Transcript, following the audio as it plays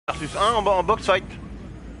versus 1 en box fight.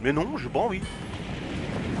 Mais non, j'ai pas envie.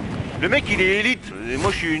 Le mec il est élite, et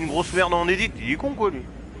moi je suis une grosse merde en edit, il est con quoi lui.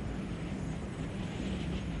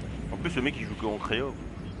 En plus le mec il joue que en créa,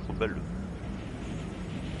 trop belle.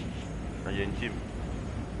 Ah, il y a une team.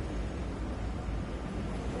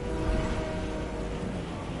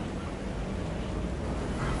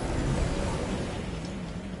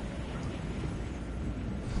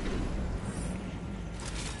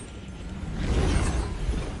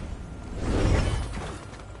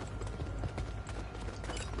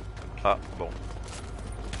 Ah bon.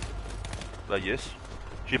 Bah yes.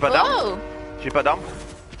 J'ai pas d'armes. Oh, J'ai pas d'armes.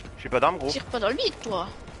 J'ai pas d'armes gros. tire pas dans le vide, toi.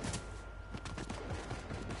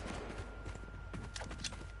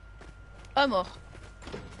 Ah, mort.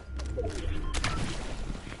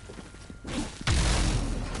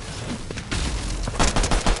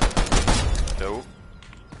 Ciao.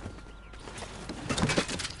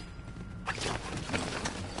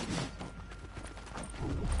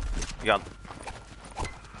 Regarde.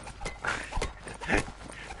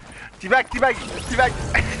 T-bag. Le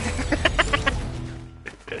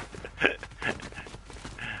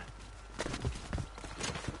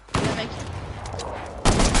mec.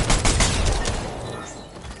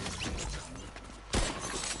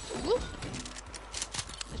 Ouh.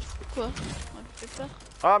 Tu fous quoi? Ouais, tu fais peur.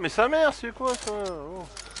 Ah mais sa mère c'est quoi ça oh.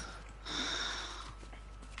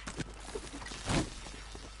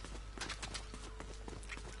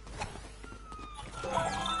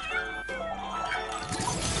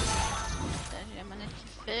 J'ai la manette qui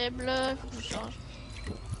est faible, faut que je change.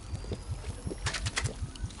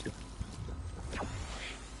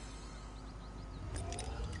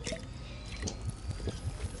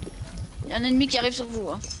 Il y a un ennemi qui arrive sur vous.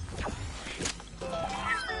 Hein.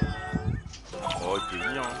 Oh il peut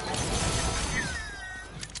venir hein.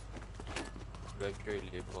 L'accueil,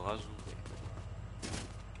 les bras ouverts.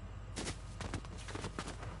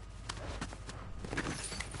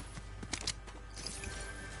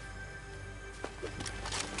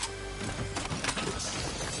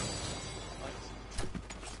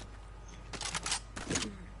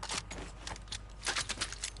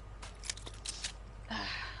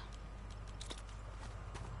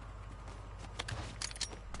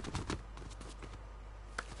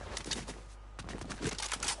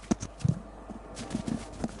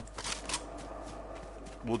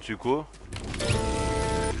 Bon tu sais quoi.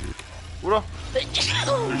 Oula.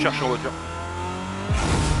 Je le cherche en voiture.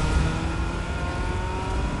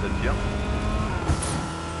 Ça te tire.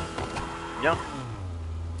 Bien.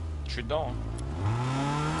 Je suis dedans. Hein.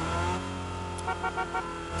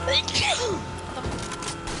 Tu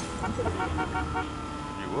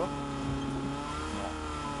vois.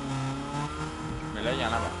 Mais là, il y a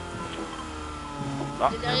un là-bas. Ah.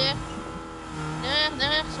 Il est derrière.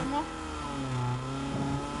 Derrière, sur moi.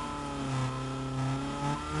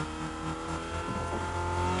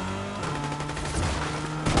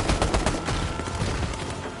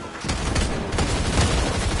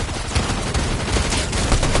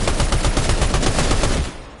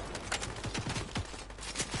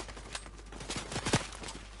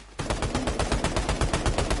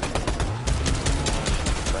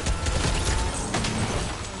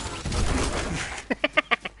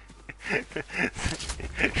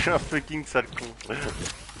 Je suis un fucking sale con. Je vais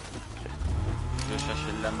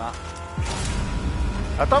chercher de la marque.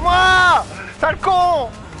 Attends-moi! Sale con!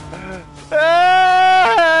 Il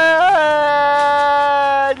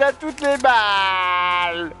a toutes les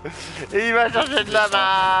balles! Et il va chercher de la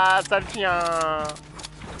masse, sale chien!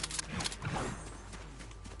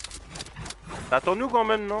 Attends-nous quand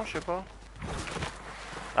même, non? Je sais pas.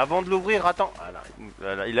 Avant de l'ouvrir, attends. Ah,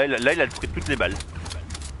 là, il a pris toutes les balles.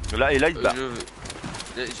 Là, et là, il se bat.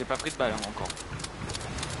 J'ai pas pris de balle hein, encore.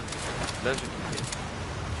 Là, j'ai tout pris.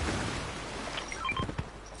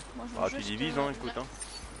 Moi, je Ah, tu divises, hein, écoute. Hein.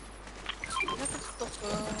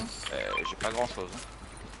 J'ai pas grand chose. Hein.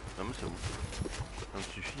 Non, mais c'est bon. Ça me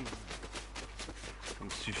suffit. Ça me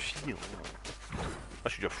suffit. Ah, je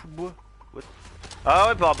suis déjà fou de bois. What? Ah,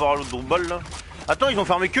 ouais, par rapport à l'autre ball là. Attends, ils ont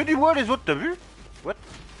fermé que du bois, les autres, t'as vu? What?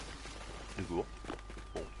 C'est court.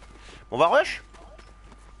 Bon. On va rush?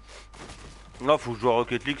 Là, faut que je joue à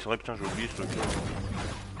Rocket League, c'est vrai, putain, j'ai oublié ce truc là.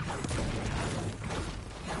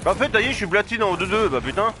 Bah, en fait, ça y est, je suis platine en 2-2, bah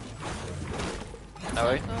putain. Ah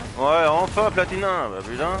ouais? Ouais, enfin platine 1, bah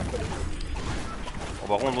putain. On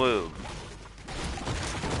va rendre.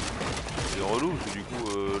 C'est relou, parce que du coup,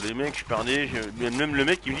 les mecs, je perdais. Même le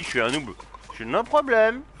mec qui me dit que je suis un noob. Je suis no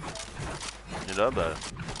problème. Et là, bah.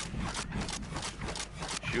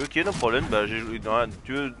 Je suis ok, no problème. Bah, tu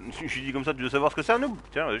veux. Je suis dit comme ça, tu veux savoir ce que c'est un noob?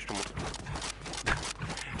 Tiens, je te montre.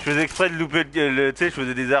 Je faisais exprès de louper tu sais, je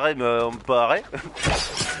faisais des arrêts mais pas arrêts.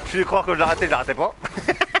 Je vais croire que je l'arrêtais pas.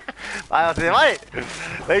 Ah c'est vrai.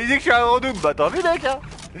 Bah, il dit que je suis un gros double, bah tant pis mec hein.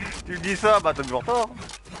 Tu me dis ça, bah t'as toujours tort.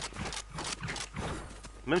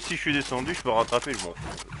 Même si je suis descendu, je peux rattraper, je m'en fous.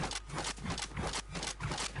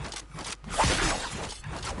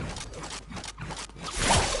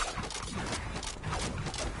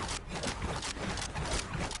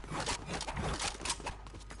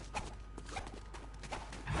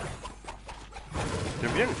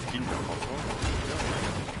 J'aime bien le skin, franchement.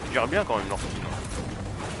 Ils gèrent bien quand même leur skin.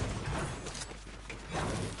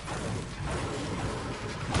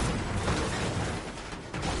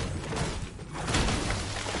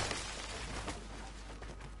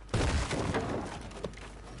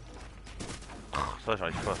 Ça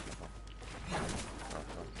j'arrive pas.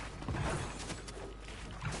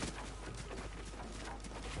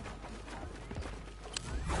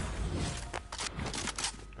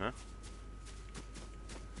 Hein?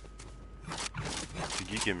 C'est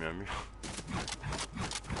qui a mis un mur?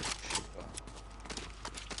 Je sais pas.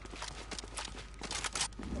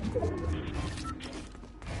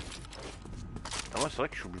 Ah moi c'est vrai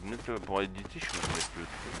que je suis obligé de mettre le... pour éditer, je suis obligé de mettre le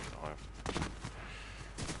truc. Ouais.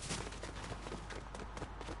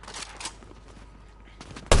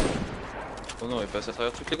 Oh non, il passe à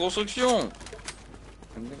travers toutes les constructions.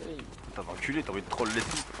 T'as enculé, t'as envie de troll les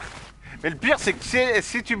scies. Mais le pire c'est que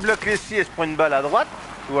si tu bloques les scies et se prend une balle à droite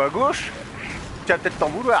ou à gauche, tu vas peut-être t'en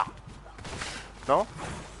vouloir. Non?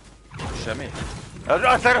 Jamais.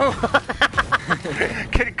 Ah salaud.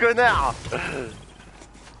 Quel connard.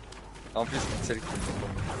 En plus, c'est celle qui...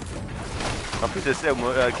 En plus elle sait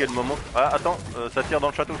à quel moment... Ah attends, ça tire dans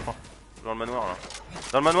le château je crois. Dans le manoir là.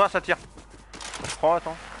 Dans le manoir ça tire. Je crois,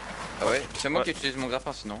 attends. Ah ouais? C'est moi qui utilise mon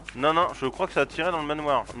grappin sinon. Non, non, je crois que ça a tiré dans le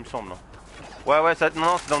manoir, il me semble. Ouais, ça...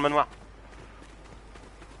 non, c'est dans le manoir.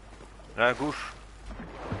 Là, à gauche.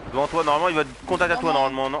 Devant toi, normalement, il va te contacter à toi,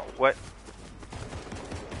 normalement, non? Ouais.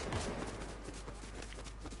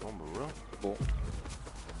 Bon, bah voilà. Bon.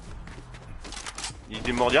 Il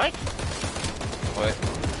est mort direct? Ouais.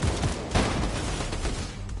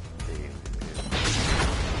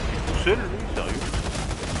 Tout seul, lui, sérieux?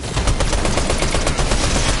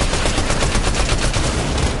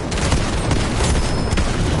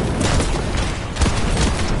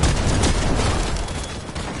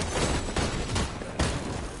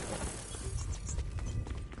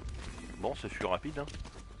 Bon, ce fut rapide, hein.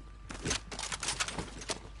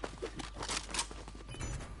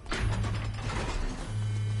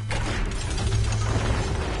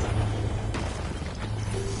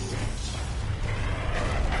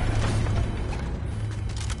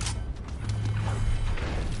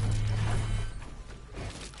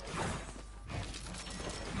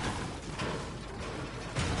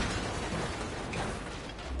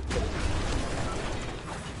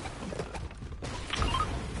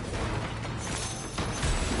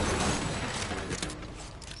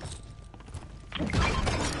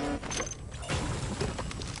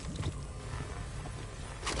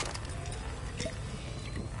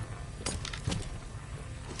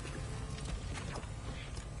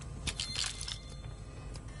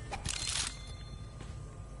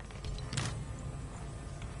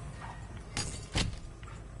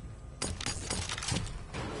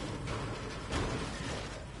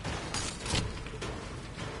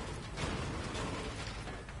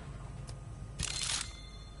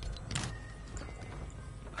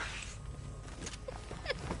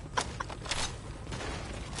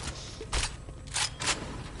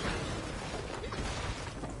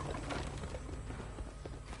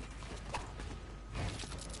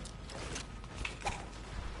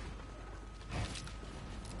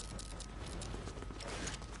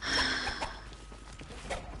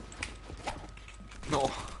 Non.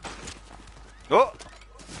 Oh!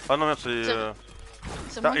 Ah non, merde, c'est...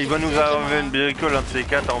 il va nous avoir une bricole, un de ces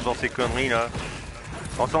quatre, en faisant ces conneries, là.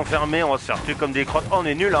 On s'est enfermé, on va se faire tuer comme des crottes. Oh, on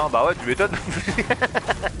est nuls, hein. Bah ouais, tu m'étonnes.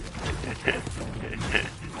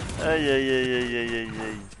 Aïe, aïe, aïe, aïe, aïe, aïe,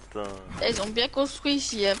 aïe, putain. Ils ont bien construit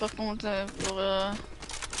ici, hein, par contre, pour...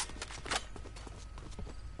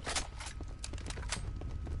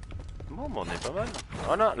 Bon, bah on est pas mal.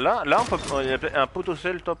 Voilà, là on peut... il y a un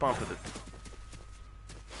potentiel top 1 peut-être.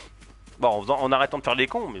 Bon, en arrêtant de faire les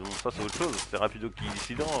cons, mais bon, ça c'est autre chose. C'est rapido qui est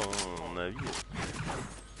dissident, à mon avis.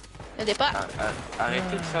 Il y a des pas.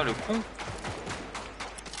 Arrêtez de faire le con.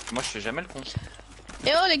 Moi je fais jamais le con.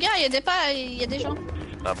 Eh oh les gars, il y a des pas, il y a des gens.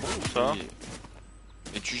 Ah bon, ça?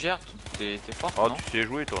 Et tu gères, t'es fort. Oh, non tu sais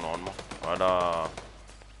jouer toi normalement. Voilà.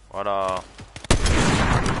 Voilà.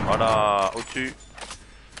 Voilà, au-dessus.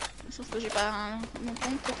 Sauf que j'ai pas mon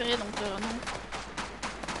compte préféré donc non.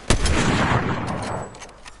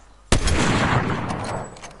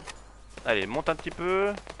 Allez, monte un petit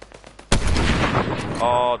peu.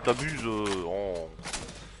 Oh, t'abuses. Oh.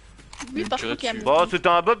 Lui, par contre, il y a Bah, c'était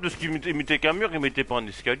un bot parce qu'il mettait qu'un mur, il mettait pas un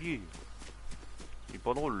escalier. Il est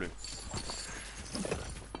pas drôle, lui.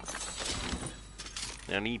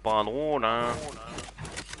 Il est pas drôle, hein.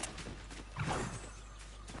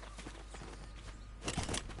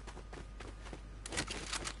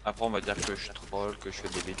 Après, on va dire que je troll, que je fais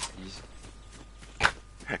des bêtises.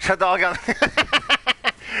 J'adore regarder.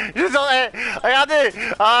 Regardez.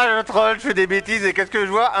 Ah, je troll, je fais des bêtises et qu'est-ce que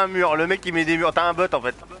je vois? Un mur. Le mec il met des murs. T'as un bot en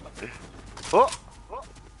fait. Oh.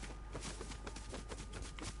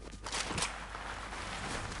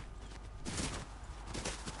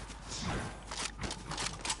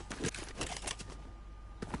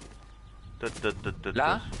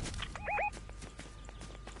 Là?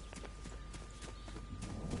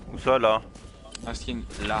 Où ça là? Un skin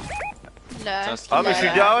là. Là. Ah mais je suis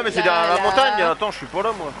derrière, ouais, mais c'est derrière la là. montagne. Attends, je suis pas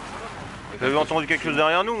là moi. J'avais entendu quelque chose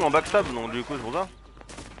derrière nous en backstab, donc du coup c'est pour ça.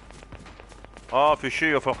 Ah, fais chier,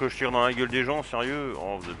 il va falloir que je tire dans la gueule des gens, sérieux.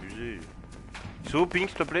 Oh, vous abusez. C'est où, Pink,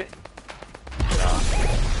 s'il te plaît?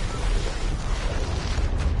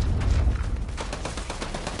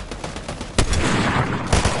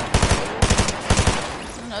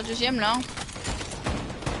 On a un deuxième là.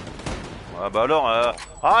 Ah bah alors,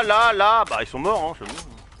 ah là, bah ils sont morts, hein, c'est bon.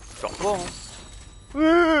 Je pleure pas,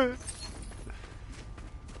 hein.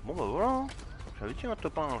 Bon bah voilà, hein. J'avais dit un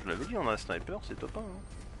top 1, je l'avais dit, on a un sniper, c'est top 1. Hein.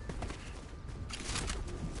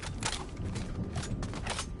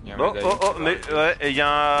 Oh, mais ouais, il y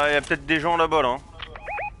a peut-être des gens là-bas, là. Hein.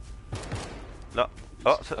 Là,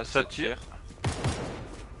 oh, ça tire.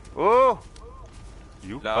 Oh!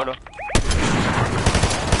 Il est où? Là. Ah là.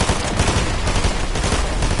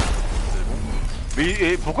 Mais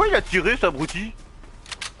et pourquoi il a tiré, cet abruti?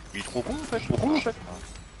 Il est trop con en fait, trop con en fait.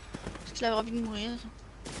 Parce qu'il a envie de mourir.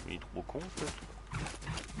 Il est trop con en fait.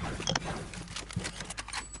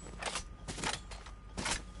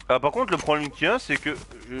 Ah, par contre, le problème qu'il y a, c'est que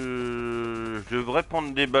je devrais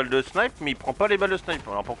prendre des balles de snipe, mais il prend pas les balles de snipe.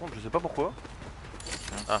 Alors, par contre, je sais pas pourquoi.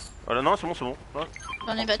 Ah, voilà, non, c'est bon, c'est bon.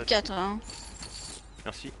 J'en ai 24, hein.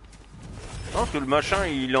 Merci. Non, parce que le machin,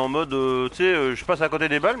 il est en mode, tu sais, je passe à côté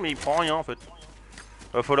des balles, mais il prend rien en fait.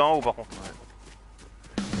 Faut là en haut par contre. Ouais.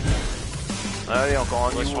 Allez, encore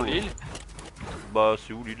un niveau. Sur l'île? Bah,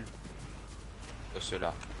 c'est où l'île? C'est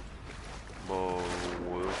là. Bah,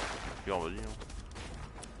 ouais. Bien, vas-y. Hein.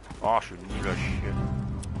 Ah, je suis nul à chier.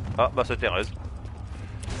 Ah, bah, c'est Thérèse.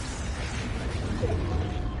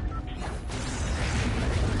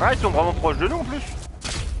 Ah, ils sont vraiment proches de nous en plus.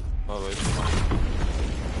 Ah ouais, c'est ça.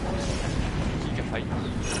 Qui a failli.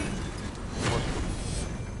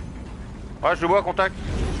 Ouais, je le vois, contact.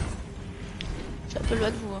 Je suis un peu loin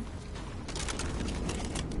de vous. Hein.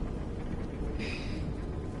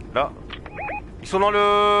 Là. Ils sont dans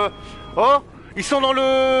le... Oh! Ils sont dans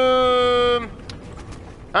le...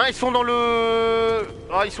 Hein, ils sont dans le...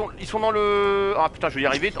 Ah, ils sont dans le... Ah putain, je vais y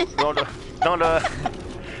arriver. Dans le... Dans le...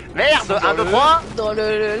 Merde! 1, 2, 3! Dans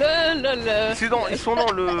Ils sont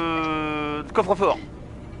dans le... coffre-fort.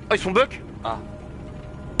 Ah, ils sont buck? Ah.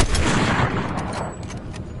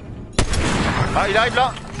 Ah, il arrive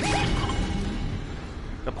là.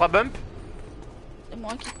 Il a pris un bump. C'est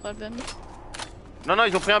moi qui prends le bum. Non, non,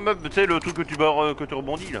 ils ont pris un bump, tu sais, le truc que tu barres, que tu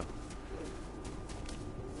rebondis là.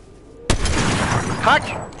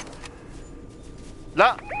 Crac.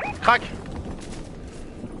 Là, crac.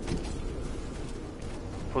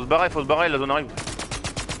 Faut se barrer, la zone arrive.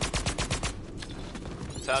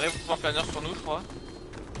 Ça arrive en planeur sur nous, je crois.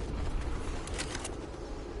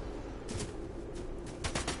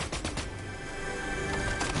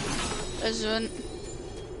 La zone.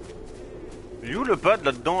 Il est où le pad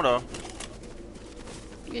là-dedans là?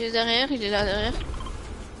 Il est derrière, il est là derrière.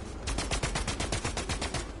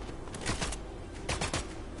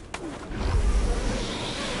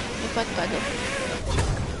 Il n'y a pas de pad.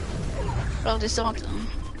 Alors descendre là.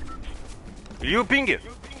 Il est où ping?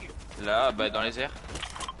 Là, bah dans les airs.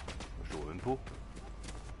 Je vois même pas.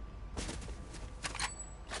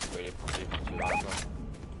 Ouais, il est parti vers là-bas.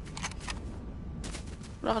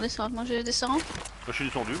 Alors descendre, moi je descends. Je suis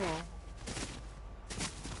descendu moi.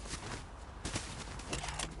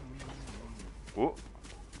 Oh.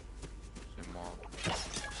 C'est moi.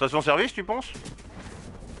 Station service tu penses?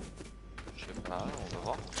 Je sais pas, on va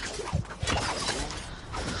voir.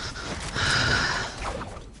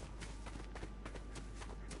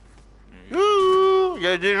 Ouh, y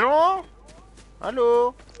a des gens?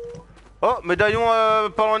 Allô? Oh, médaillon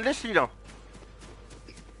pas loin de Leslie là.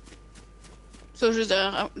 Ils juste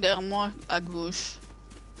derrière moi, à gauche.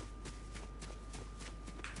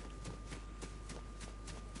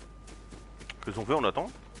 Qu'est-ce qu'on fait? On attend.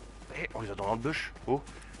 Eh, on les attend dans le bush. Oh,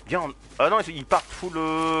 viens. Ah non, ils partent full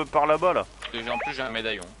par là-bas là. En plus, j'ai un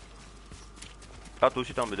médaillon. Ah, toi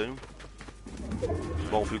aussi t'as un médaillon.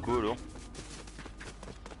 Bon, on fait quoi alors?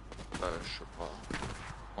 Je sais pas.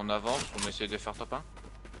 On avance, on essaie de faire top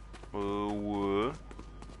 1. Ouais.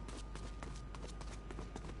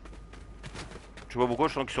 Je sais pas pourquoi,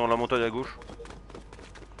 je sens qu'ils sont dans la montagne à gauche.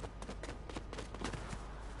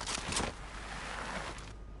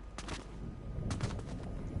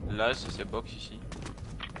 Là, c'est box ici.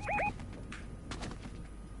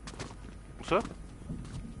 Où ça?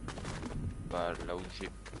 Bah, là où j'ai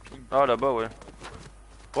ping. Ah, là-bas, ouais.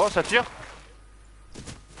 Oh, ça tire.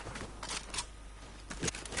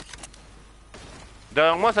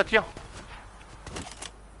 Derrière moi, ça tire.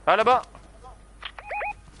 Ah, là-bas.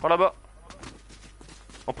 Par là-bas.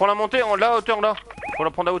 On prend la montée, on la hauteur là. Faut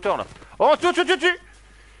la prendre à hauteur là. Oh, tu.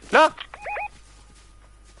 Là.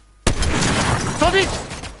 110.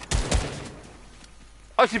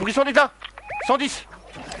 Oh, il s'est pris 110 là. 110.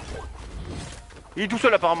 Il est tout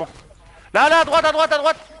seul apparemment. Là, à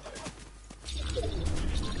droite.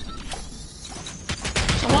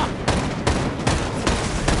 Sur moi.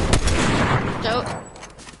 Ciao.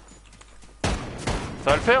 Ça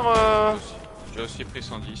va le faire J'ai aussi pris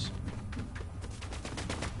 110.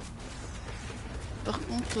 Par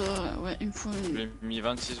contre, ouais, il me faut une... J'ai mis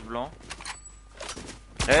 26 blancs.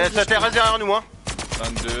 Eh, ça terrasse derrière nous, hein.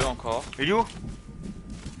 22 encore. Il est où?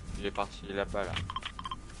 Il est parti là-bas là.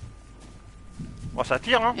 Oh, ça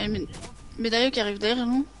tire, hein. Il y a une médaille qui arrive derrière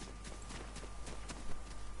nous.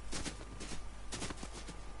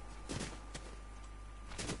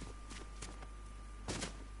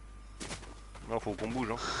 Non, faut qu'on bouge,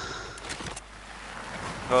 hein.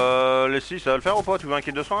 Les 6, ça va le faire ou pas? Tu veux un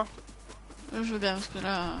kit de soin? Je veux bien parce que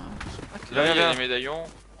là... c'est pas que- Là, il y a viens. des médaillons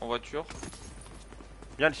en voiture.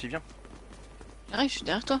 Viens, Lucie, viens. J'arrive, je suis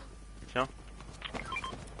derrière toi.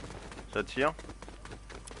 Ça tire.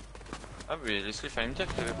 Ah, mais Leslie, fallait me dire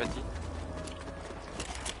que t'avais pas dit.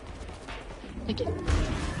 Ok.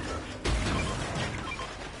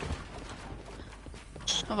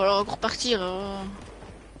 On va alors repartir.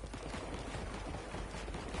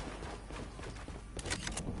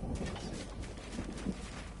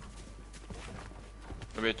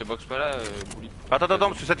 Mais te boxe pas là, Bouli. Attends,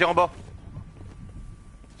 parce que ça tire en bas.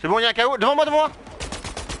 C'est bon, il y a un KO. Devant moi.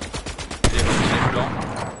 Il est blanc.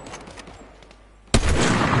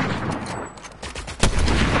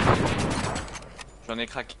 J'en ai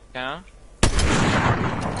craqué un.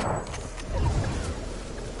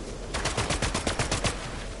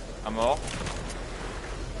 Un mort.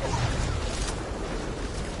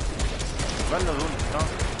 Mal la zone, putain.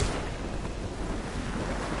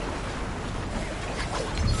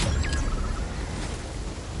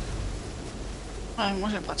 Ouais, moi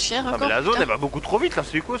j'ai pas de chair Ah, encore. mais la zone putain. elle va beaucoup trop vite là,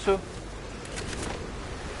 c'est quoi ça?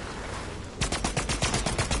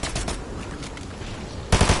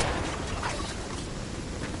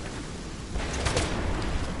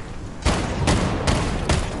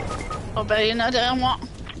 Oh bah il y en a derrière moi.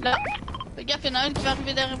 Là. Fais gaffe, il y en a une qui va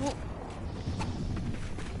arriver derrière vous.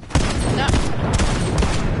 Là.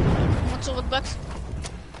 Monte sur votre box.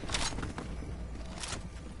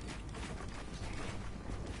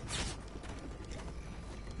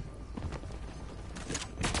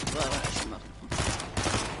 Voilà, je suis mort.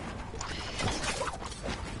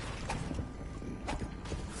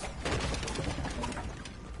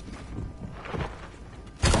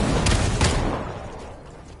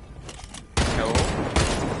 KO.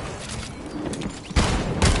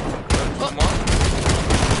 Sur moi.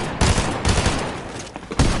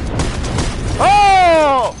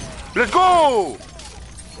 Oh! Let's go!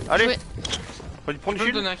 Allez, Joué. faut lui prendre Tu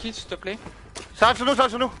du peux me shield. donner un kit s'il te plaît? Ça arrive sur nous, ça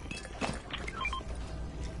arrive sur nous.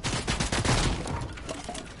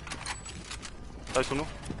 Ça arrive sur nous.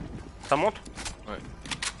 Ça monte?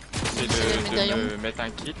 C'est C'est le de médaillon. me mettre un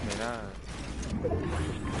kit, mais là.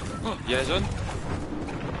 Oh, il y a la zone?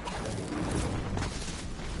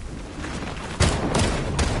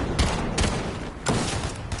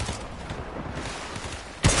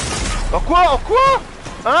 En quoi?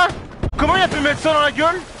 Hein? Comment il a pu mettre ça dans la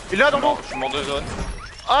gueule? Et là dans le... Non, je suis mort de zone.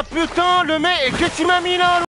 Ah putain, le mec, qu'est-ce qu'il m'a mis là?